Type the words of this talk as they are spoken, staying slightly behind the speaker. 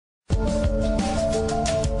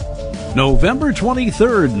November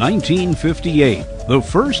 23rd, 1958, the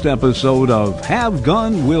first episode of Have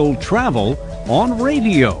Gun Will Travel on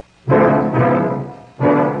radio.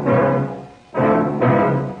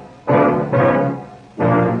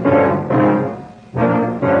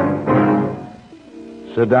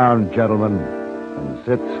 Sit down, gentlemen, and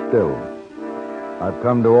sit still. I've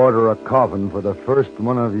come to order a coffin for the first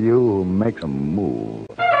one of you who makes a move.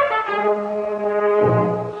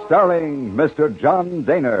 Starring Mr. John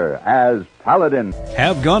Dehner as Paladin.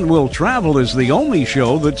 Have Gun Will Travel is the only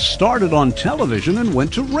show that started on television and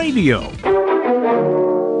went to radio.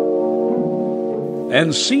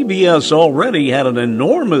 And CBS already had an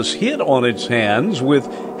enormous hit on its hands with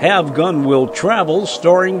Have Gun Will Travel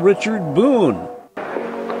starring Richard Boone.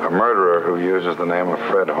 A murderer who uses the name of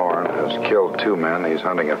Fred Horn has killed 2 men. He's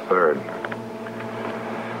hunting a third.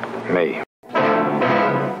 Me.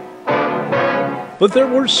 But there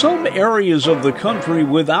were some areas of the country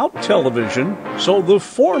without television, so the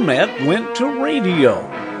format went to radio.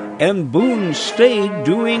 And Boone stayed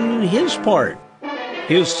doing his part.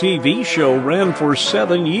 His TV show ran for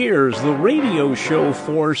 7 years, the radio show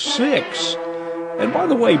for 6. And by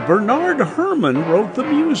the way, Bernard Herrmann wrote the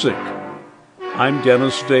music. I'm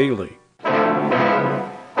Dennis Daly.